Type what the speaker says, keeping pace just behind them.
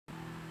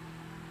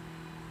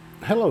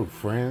Hello,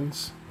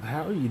 friends.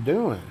 How are you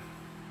doing?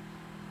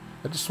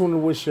 I just want to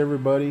wish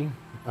everybody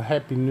a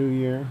happy new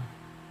year.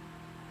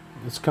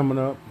 It's coming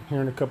up here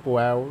in a couple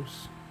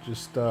hours.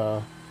 Just,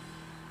 I'm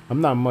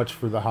not much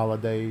for the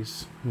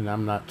holidays.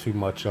 I'm not too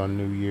much on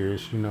New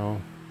Year's,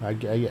 I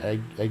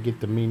get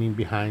the meaning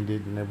behind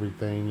it and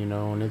everything,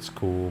 and it's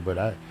cool.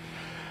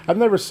 I've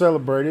never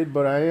celebrated,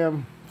 but I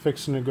am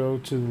fixing to go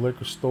to the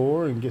liquor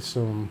store and get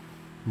some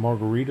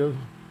margarita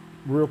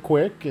real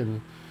quick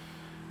and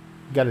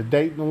got a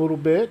date in a little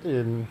bit,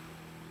 and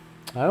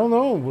I don't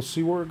know. We'll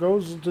see where it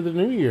goes into the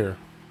new year.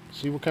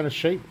 See what kind of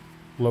shape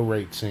low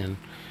rate's in.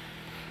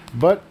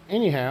 But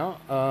anyhow,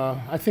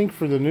 I think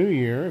for the new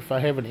year, if I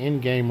have an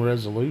in-game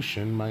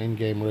resolution, my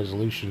in-game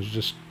resolution is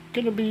just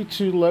going to be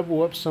to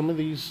level up some of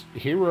these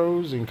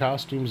heroes and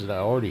costumes that I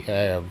already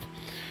have.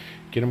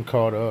 Get them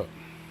caught up.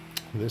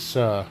 This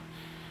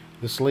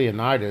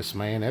Leonidas,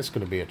 man, that's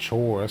going to be a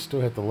chore. I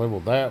still have to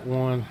level that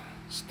one.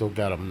 Still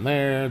got them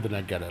there. Then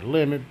I got to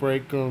limit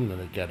break them. Then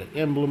I got to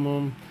emblem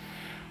them.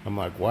 I'm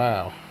like,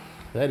 wow,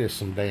 that is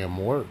some damn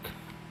work.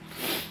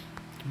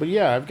 But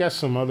yeah, I've got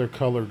some other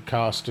colored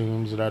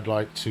costumes that I'd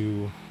like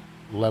to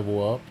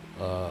level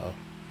up.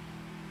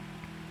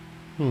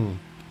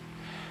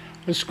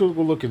 Let's go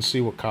look and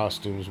see what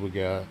costumes we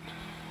got.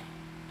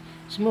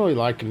 So I'm really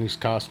liking these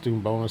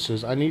costume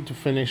bonuses. I need to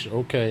finish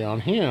okay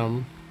on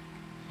him.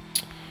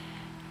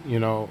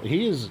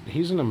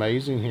 He's an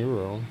amazing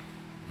hero,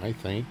 I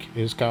think.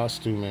 His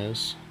costume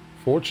is.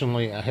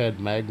 Fortunately, I had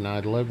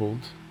Magnite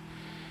leveled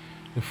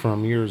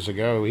from years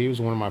ago. He was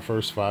one of my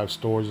first 5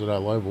 stores that I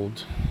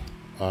leveled.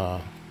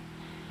 Uh,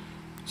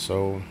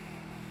 so,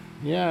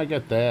 yeah, I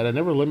got that. I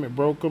never limit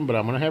broke him, but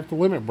I'm going to have to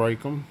limit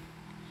break him.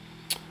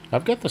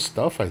 I've got the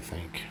stuff, I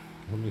think.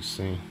 Let me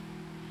see.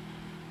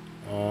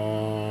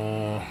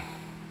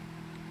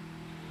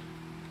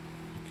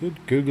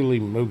 Good googly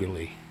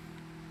moogly.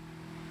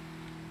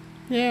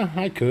 Yeah,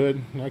 I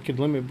could. I could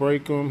limit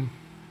break him.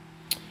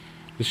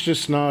 It's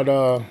just not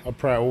a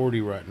priority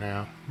right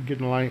now.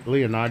 Getting like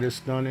Leonidas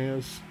done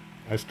is.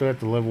 I still have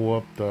to level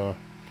up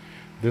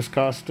this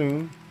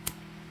costume.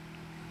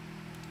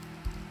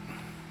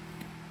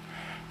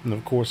 And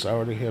of course, I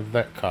already have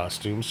that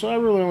costume. So I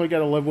really only got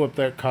to level up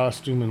that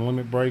costume and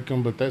limit break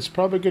them. But that's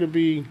probably going to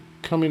be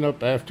coming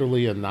up after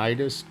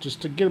Leonidas just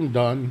to get them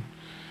done.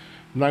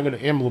 I'm not going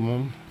to emblem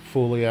them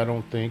fully, I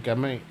don't think. I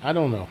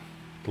don't know.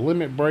 The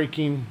limit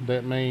breaking,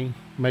 that may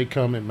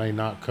come, it may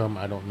not come,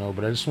 I don't know.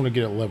 But I just want to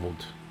get it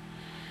leveled.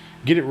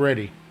 Get it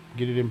ready.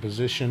 Get it in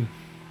position.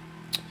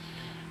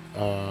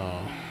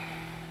 Let's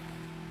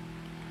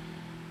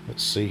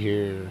see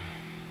here.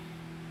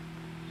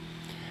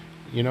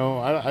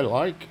 I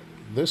like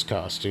this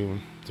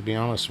costume, to be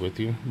honest with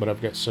you, but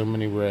I've got so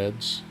many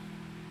reds.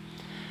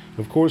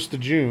 Of course, the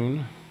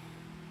June.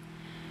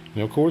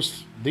 And of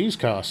course, these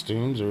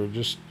costumes are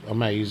just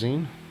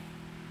amazing.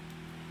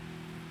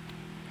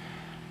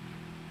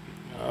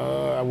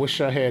 I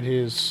wish I had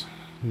his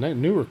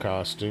newer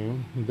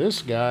costume.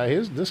 This guy,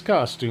 this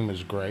costume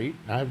is great.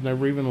 I've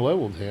never even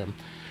leveled him.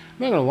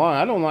 I'm not gonna lie,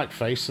 I don't like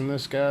facing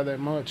this guy that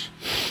much.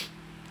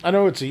 I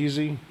know it's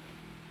easy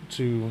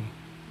to,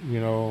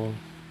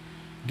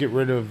 get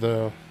rid of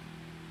the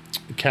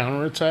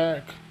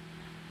counterattack,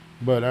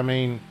 but I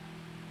mean,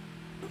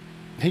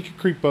 he could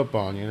creep up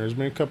on you. There's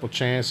been a couple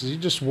chances. He's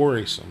just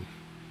worrisome.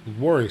 He's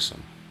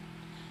worrisome.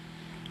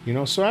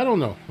 So I don't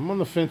know. I'm on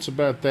the fence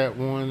about that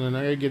one, and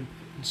I gotta get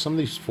some of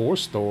these 4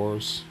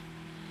 stores.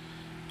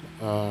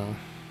 I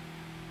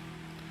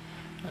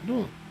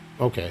don't.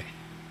 Okay.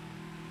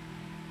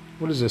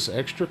 What is this?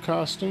 Extra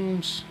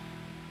costumes?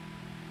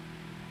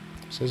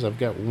 It says I've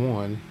got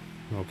one.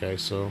 Okay,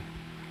 so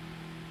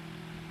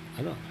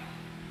I don't.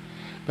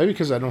 Maybe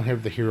because I don't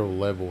have the hero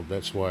leveled,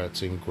 that's why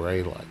it's in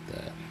gray like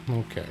that.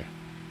 Okay.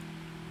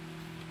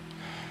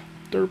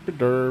 Derp a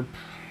derp.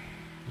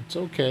 It's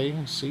okay.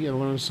 See, I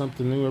learn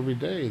something new every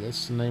day.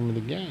 That's the name of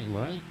the game,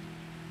 right?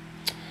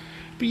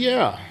 But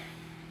yeah,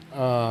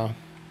 I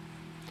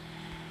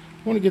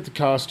want to get the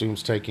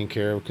costumes taken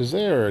care of because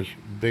they're a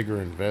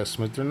bigger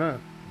investment. They're not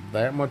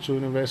that much of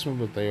an investment,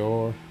 but they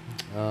are.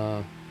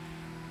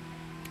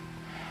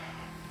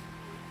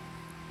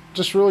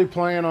 Just really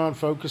plan on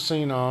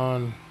focusing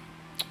on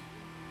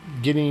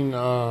getting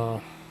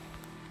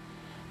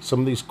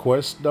some of these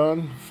quests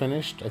done,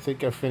 finished. I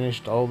think I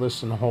finished all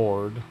this in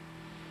Horde.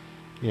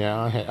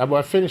 Yeah,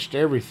 I finished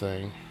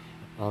everything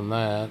on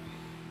that.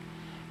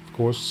 Of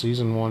course,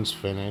 Season 1's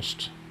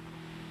finished.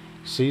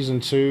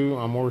 Season 2,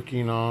 I'm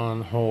working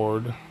on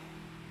Horde.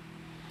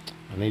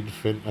 I need to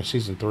finish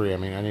Season 3.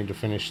 I need to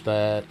finish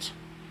that.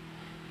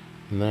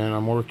 And then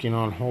I'm working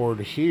on Horde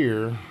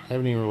here. I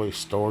haven't even really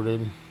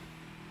started.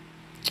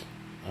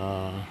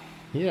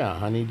 Yeah,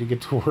 I need to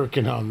get to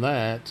working on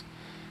that.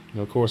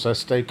 And of course, I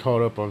stay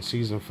caught up on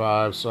Season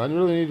 5. So I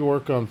really need to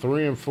work on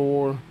 3 and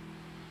 4.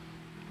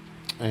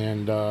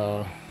 And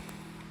don't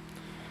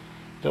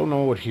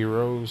know what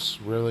heroes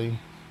really.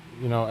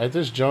 At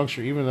this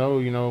juncture, even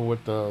though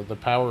with the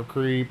power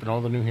creep and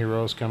all the new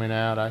heroes coming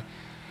out,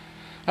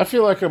 I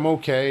feel like I'm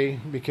okay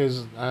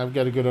because I've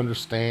got a good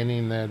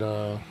understanding that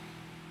uh,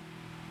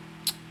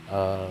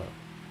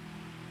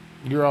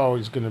 you're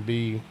always going to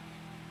be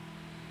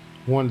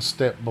one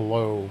step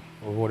below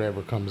or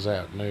whatever comes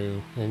out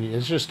new, and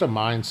it's just a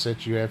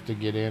mindset you have to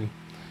get in.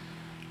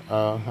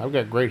 I've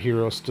got great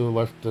heroes still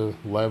left to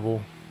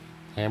level: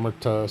 Hammer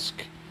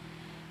Tusk,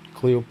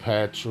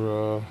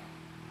 Cleopatra,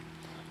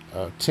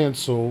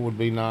 Tinsel would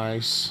be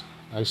nice.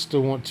 I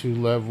still want to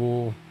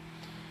level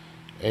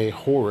a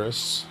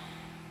Horus.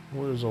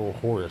 Where's old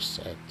Horus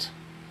at?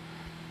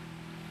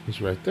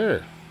 He's right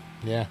there.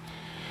 Yeah,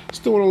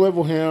 still want to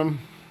level him.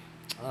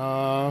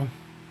 Of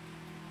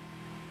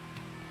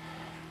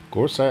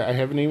course, I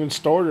haven't even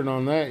started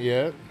on that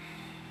yet.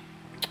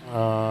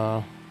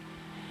 Uh,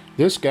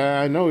 this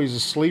guy, I know he's a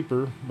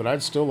sleeper, but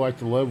I'd still like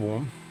to level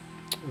him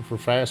for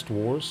Fast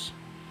Wars.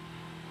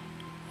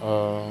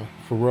 For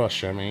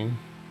Rush, I mean.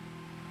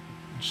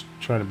 Just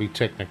trying to be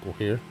technical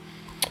here.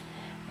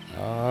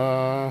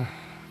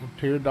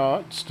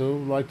 Peridot, still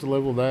like to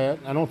level that.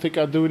 I don't think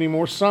I'll do any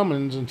more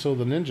summons until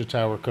the Ninja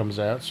Tower comes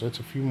out, so it's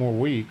a few more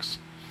weeks.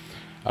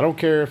 I don't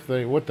care if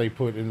what they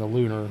put in the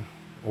Lunar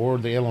or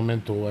the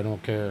Elemental. I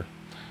don't care.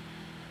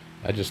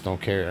 I just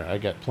don't care. I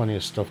got plenty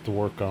of stuff to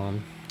work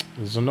on.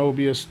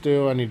 Zenobia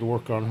still, I need to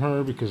work on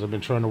her because I've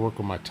been trying to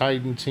work on my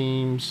Titan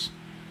teams.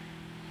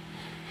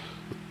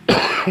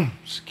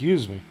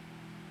 Excuse me.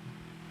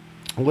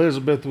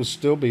 Elizabeth would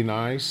still be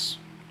nice.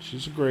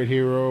 She's a great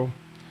hero.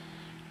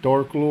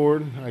 Dark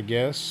Lord, I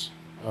guess.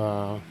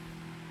 Yeah,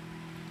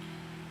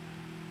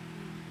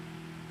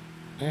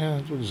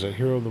 what is that?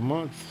 Hero of the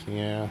Month?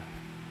 Yeah.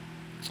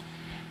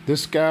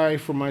 This guy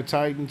for my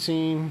Titan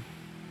team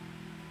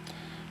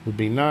would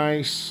be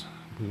nice.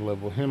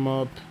 Level him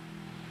up.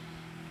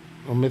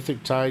 A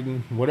Mythic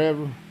Titan,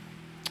 whatever.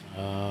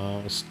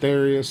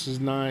 Asterius is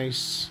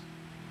nice.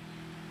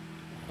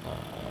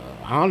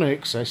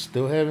 Onyx, I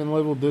still haven't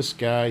leveled this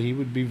guy. He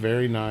would be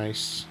very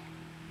nice.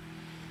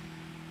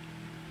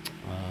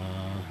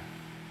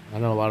 I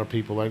know a lot of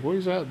people like, well,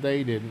 he's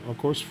outdated. Of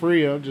course,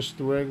 Freya, just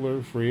the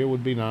regular Freya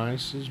would be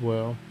nice as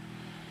well.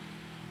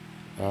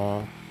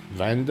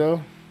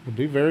 Vanda would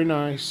be very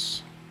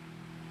nice.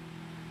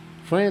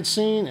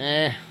 Francine,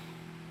 I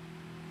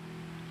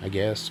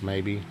guess,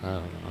 maybe.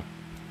 I don't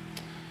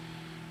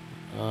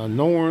know.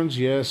 Norns,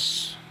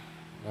 yes.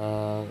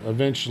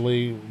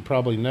 Eventually,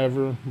 probably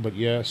never, but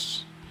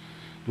yes.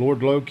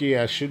 Lord Loki,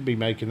 I should be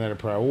making that a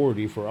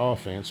priority for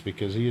offense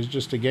because he is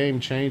just a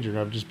game changer, and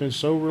I've just been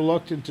so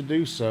reluctant to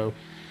do so.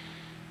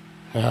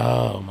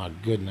 Oh, my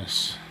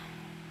goodness.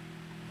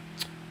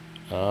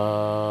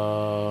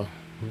 Let's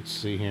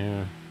see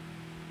here.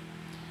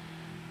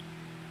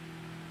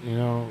 You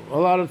know, a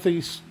lot of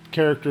these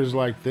characters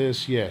like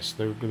this, yes,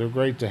 they're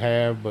great to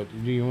have, but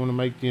do you want to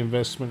make the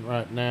investment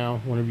right now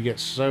whenever you get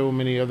so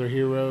many other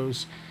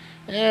heroes?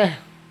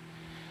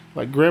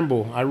 Like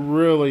Grimble, I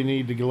really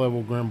need to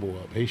level Grimble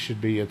up. He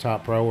should be a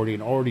top priority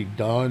and already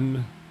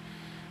done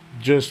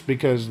just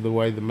because of the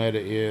way the meta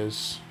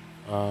is.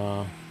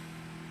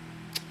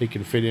 He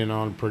can fit in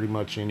on pretty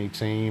much any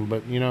team.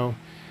 But, you know,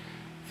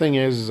 thing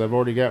is I've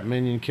already got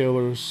minion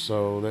killers,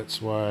 so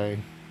that's why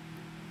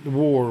the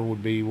war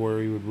would be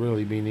where he would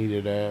really be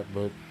needed at.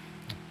 But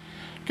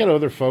got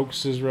other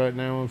focuses right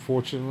now,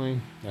 unfortunately.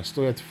 I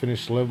still have to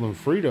finish leveling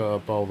Frida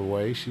up all the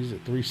way. She's at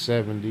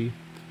 370.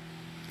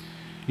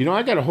 You know,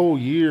 I got a whole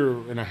year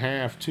and a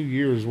half, 2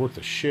 years worth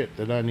of shit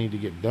that I need to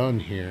get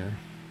done here.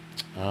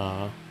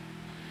 Yeah.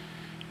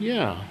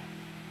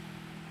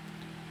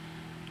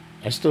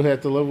 I still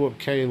have to level up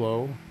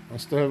Kalo. I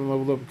still haven't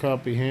leveled up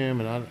Copy Him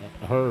and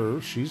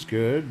her. She's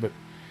good, but,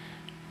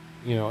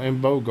 you know,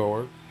 and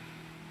Bogart.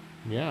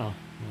 Yeah.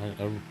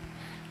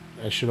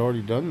 I should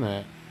already done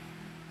that.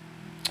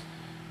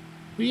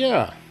 But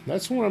yeah,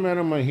 that's where I'm at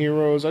on my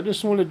heroes. I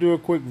just want to do a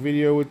quick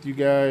video with you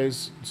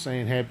guys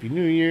saying Happy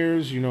New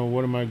Year's. You know,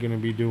 what am I going to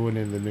be doing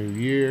in the new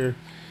year?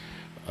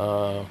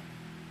 I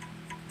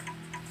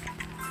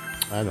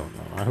don't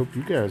know. I hope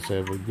you guys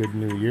have a good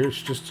new year.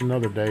 It's just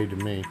another day to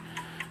me.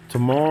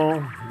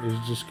 Tomorrow is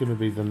just going to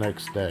be the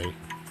next day.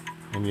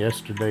 And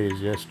yesterday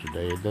is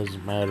yesterday. It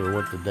doesn't matter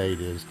what the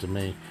date is to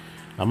me.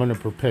 I'm in a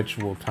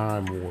perpetual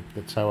time warp.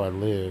 That's how I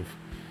live.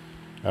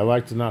 I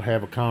like to not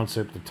have a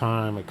concept of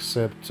time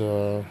except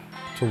to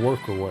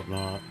work or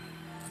whatnot.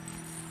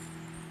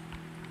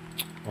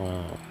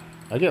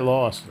 I get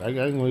lost. I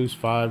can lose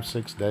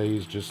 5-6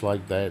 days just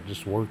like that,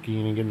 just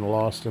working and getting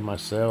lost in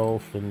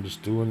myself and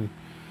just doing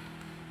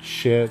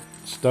shit,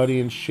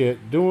 studying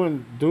shit,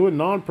 doing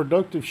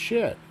non-productive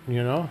shit,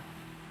 you know.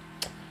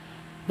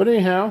 But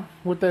anyhow,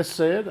 with that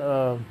said,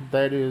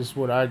 that is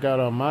what I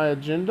got on my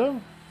agenda.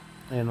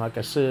 And like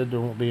I said, there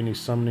won't be any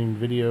summoning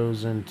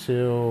videos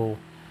until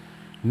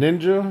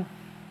Ninja.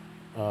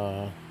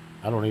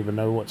 I don't even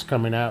know what's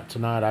coming out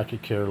tonight. I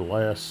could care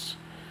less.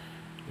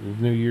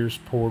 New Year's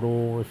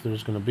Portal, if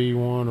there's going to be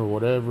one or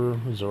whatever.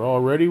 Is there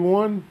already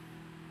one?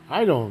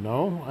 I don't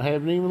know. I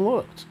haven't even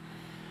looked.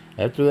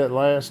 After that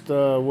last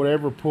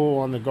whatever pull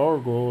on the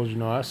gargoyles, you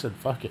know, I said,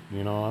 fuck it.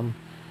 You know, I'm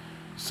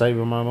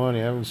saving my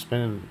money. I haven't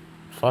spent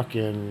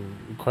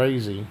fucking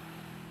crazy.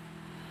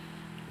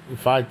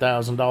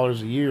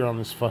 $5,000 a year on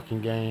this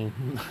fucking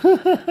game.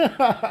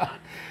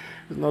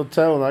 There's no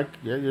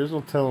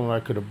telling what I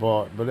could have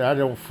bought, but I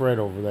don't fret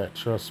over that.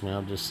 Trust me.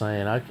 I'm just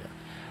saying I'm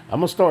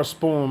gonna start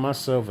spoiling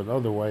myself in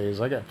other ways.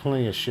 I got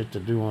plenty of shit to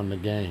do on the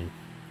game.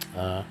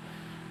 Uh,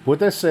 with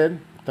that said,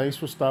 thanks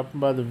for stopping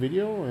by the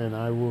video, and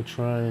I will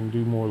try and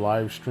do more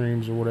live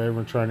streams or whatever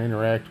and try and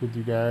interact with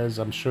you guys.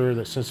 I'm sure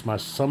that since my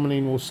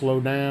summoning will slow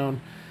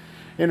down,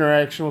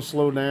 interaction will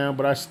slow down,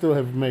 but I still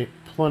have made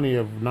plenty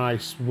of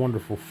nice,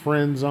 wonderful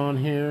friends on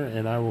here,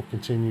 and I will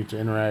continue to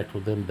interact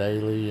with them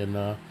daily. And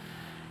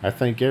I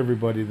thank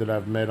everybody that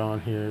I've met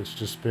on here. It's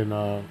just been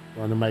an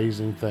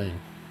amazing thing.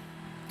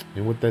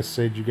 And with that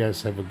said, you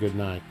guys have a good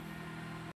night.